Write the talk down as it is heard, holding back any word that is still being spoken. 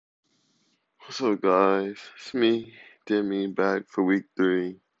What's up, guys? It's me, Demi, back for week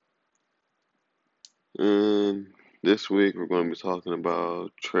 3. And this week we're going to be talking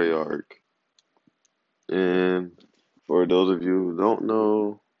about Treyarch. And for those of you who don't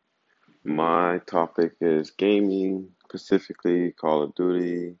know, my topic is gaming, specifically Call of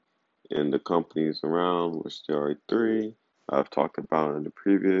Duty and the companies around, which there are 3 I've talked about in the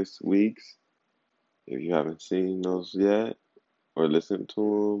previous weeks. If you haven't seen those yet or listened to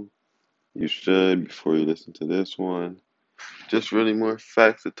them, you should before you listen to this one. Just really more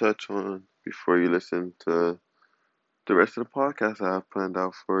facts to touch on before you listen to the rest of the podcast I have planned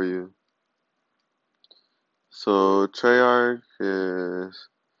out for you. So, Treyarch is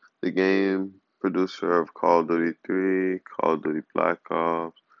the game producer of Call of Duty 3, Call of Duty Black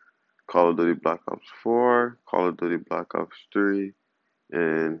Ops, Call of Duty Black Ops 4, Call of Duty Black Ops 3,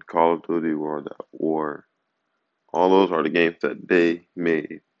 and Call of Duty World at War. All those are the games that they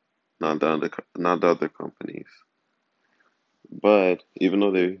made, not the other companies. But even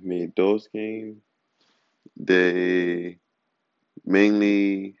though they made those games, they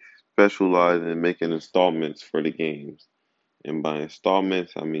mainly specialize in making installments for the games. And by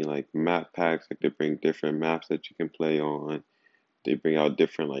installments, I mean like map packs, like they bring different maps that you can play on. They bring out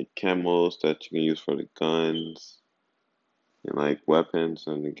different like camos that you can use for the guns and like weapons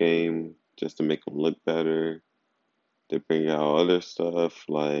in the game just to make them look better. They bring out other stuff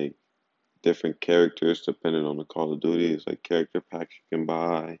like different characters depending on the Call of Duties, like character packs you can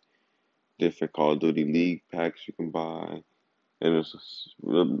buy, different Call of Duty League packs you can buy. And there's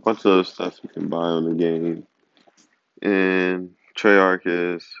a bunch of other stuff you can buy on the game. And Treyarch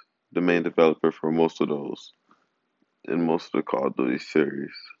is the main developer for most of those in most of the Call of Duty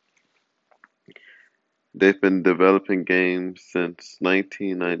series. They've been developing games since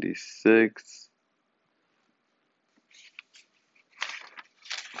 1996,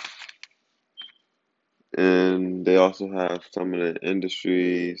 and they also have some of the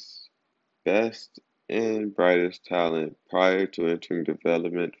industry's best and brightest talent prior to entering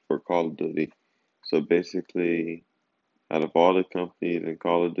development for Call of Duty. So basically, out of all the companies in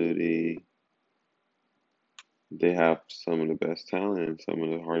Call of Duty, they have some of the best talent and some of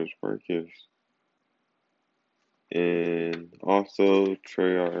the hardest workers. And also,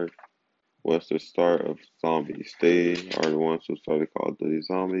 Treyarch was the start of Zombies. They are the ones who started Call of Duty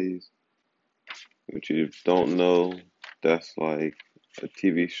Zombies. Which you don't know, that's like a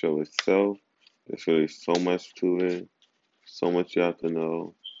TV show itself. There's really so much to it, so much you have to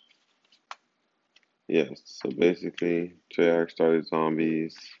know. Yes, so basically, Treyarch started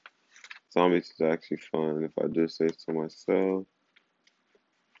Zombies. Zombies is actually fun, if I do say so myself.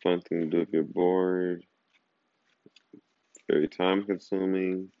 Fun thing to do if you're bored, very time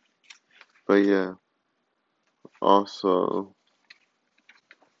consuming. But yeah, also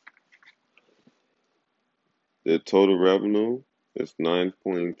the total revenue is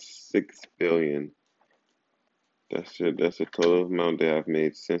 9.6 billion. That's it. That's the total amount they have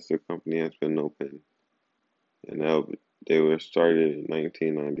made since the company has been open, and they were started in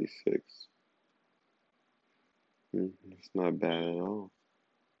 1996. It's not bad at all.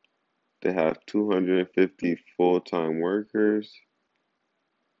 They have 250 full-time workers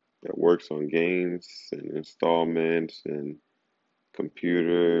that works on games and installments and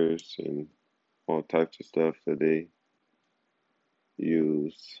computers and all types of stuff that they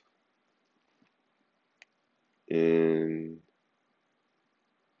use. And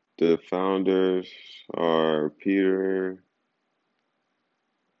the founders are Peter.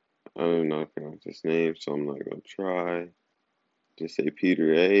 I don't know how to pronounce his name, so I'm not gonna try. Just say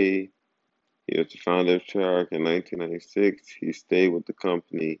Peter A. He was the founder of Treyarch in 1996. He stayed with the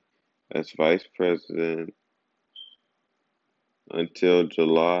company as vice president until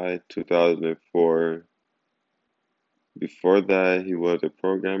July 2004. Before that, he was a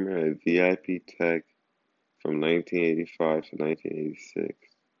programmer at VIP Tech from 1985 to 1986.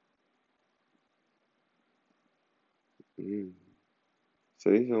 Mm.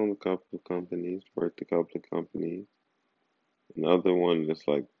 So he's owned a couple of companies, worked a couple of companies. Another one is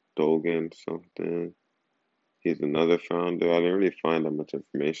like Dogan something. He's another founder. I didn't really find that much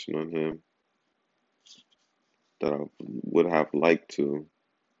information on him that I would have liked to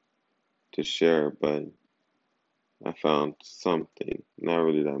share, but I found something, not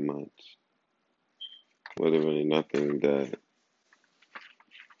really that much. Wasn't really nothing that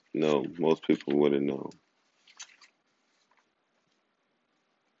no most people wouldn't know.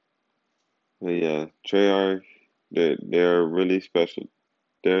 But yeah, Treyarch, they're really special.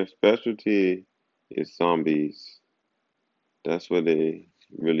 Their specialty is zombies. That's what they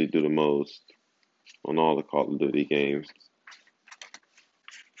really do the most on all the Call of Duty games.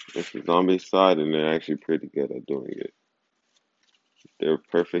 It's the zombie side, and they're actually pretty good at doing it. They're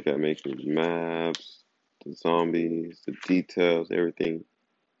perfect at making maps, the zombies, the details, everything.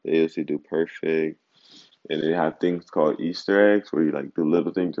 They usually do perfect. And they have things called Easter eggs where you like do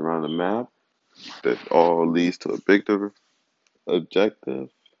little things around the map that all leads to a bigger objective.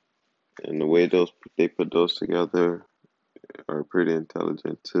 And the way those they put those together are pretty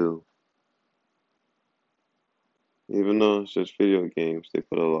intelligent too. Even though it's just video games, they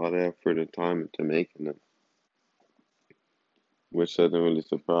put a lot of effort and time into making them, which doesn't really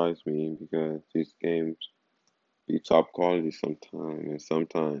surprise me because these games be top quality sometimes, and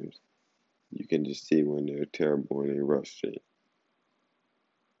sometimes you can just see when they're terrible and they rush it.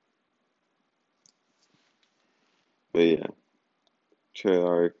 But yeah,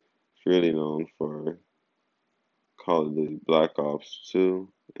 Treyarch is really known for Call of Duty Black Ops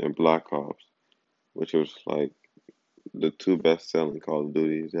 2 and Black Ops, which was like the two best selling Call of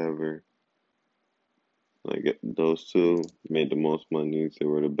Duties ever. Like those two made the most money, they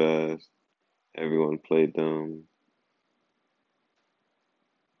were the best. Everyone played them,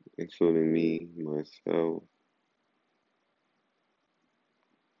 including me, myself.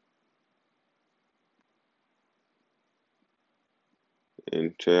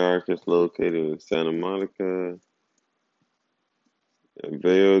 And Treyarch is located in Santa Monica, a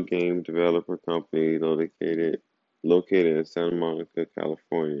video game developer company located in Santa Monica,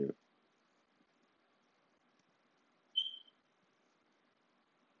 California.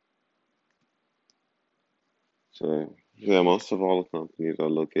 So yeah, most of all the companies are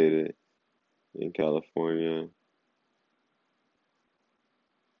located in California,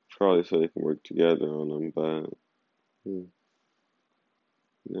 probably so they can work together on them, but hmm,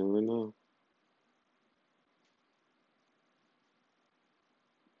 never know.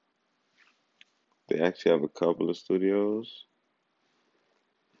 They actually have a couple of studios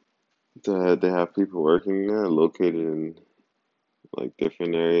that they have people working there located in like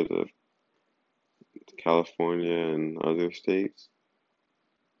different areas of California and other states.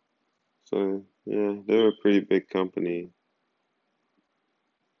 So yeah, they're a pretty big company.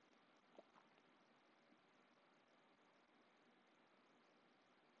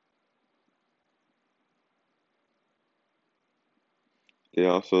 They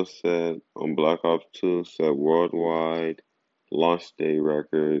also said on Black Ops 2 set worldwide launch day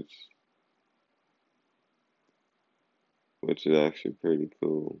records, which is actually pretty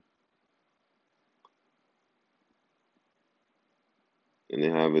cool. And they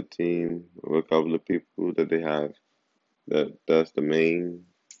have a team of a couple of people that they have that's the main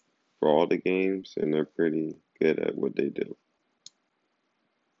for all the games, and they're pretty good at what they do.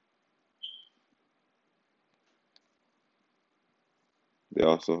 They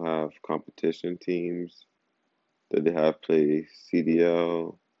also have competition teams that they have play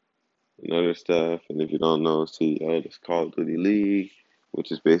CDL and other stuff. And if you don't know CDL, it's Call of Duty League,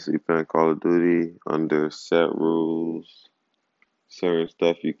 which is basically playing Call of Duty under set rules. Certain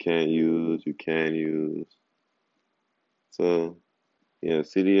stuff you can't use, you can use. So yeah,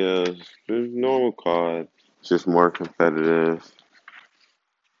 CDL is normal COD. It's just more competitive.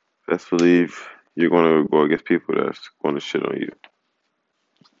 Best believe you're gonna go against people that's gonna shit on you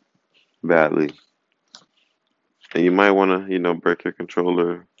badly. And you might wanna, break your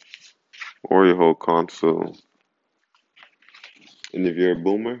controller or your whole console. And if you're a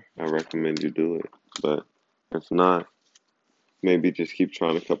boomer, I recommend you do it. But if not, maybe just keep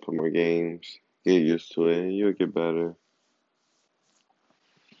trying a couple more games, get used to it, and you'll get better.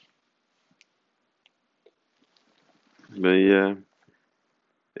 But yeah,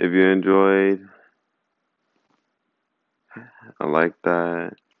 if you enjoyed, I like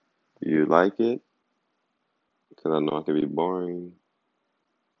that you like it, because I know it can be boring.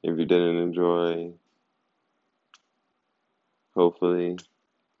 If you didn't enjoy, hopefully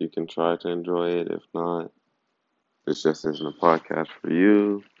you can try to enjoy it. If not, this just isn't a podcast for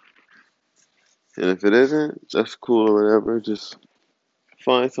you. And if it isn't, that's cool or whatever. Just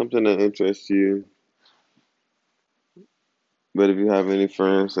find something that interests you. But if you have any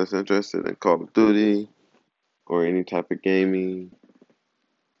friends that's interested in Call of Duty or any type of gaming,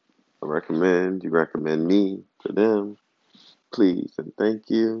 you recommend me to them, please and thank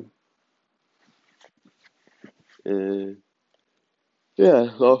you. And yeah,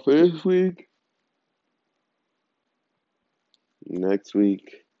 that's all for this week. Next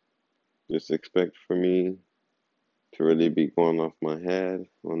week, just expect for me to really be going off my head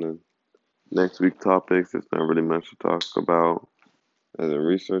on the next week topics. There's not really much to talk about as a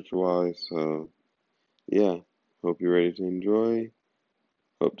research wise. So yeah, hope you're ready to enjoy.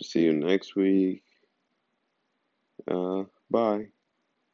 Hope to see you next week. Bye.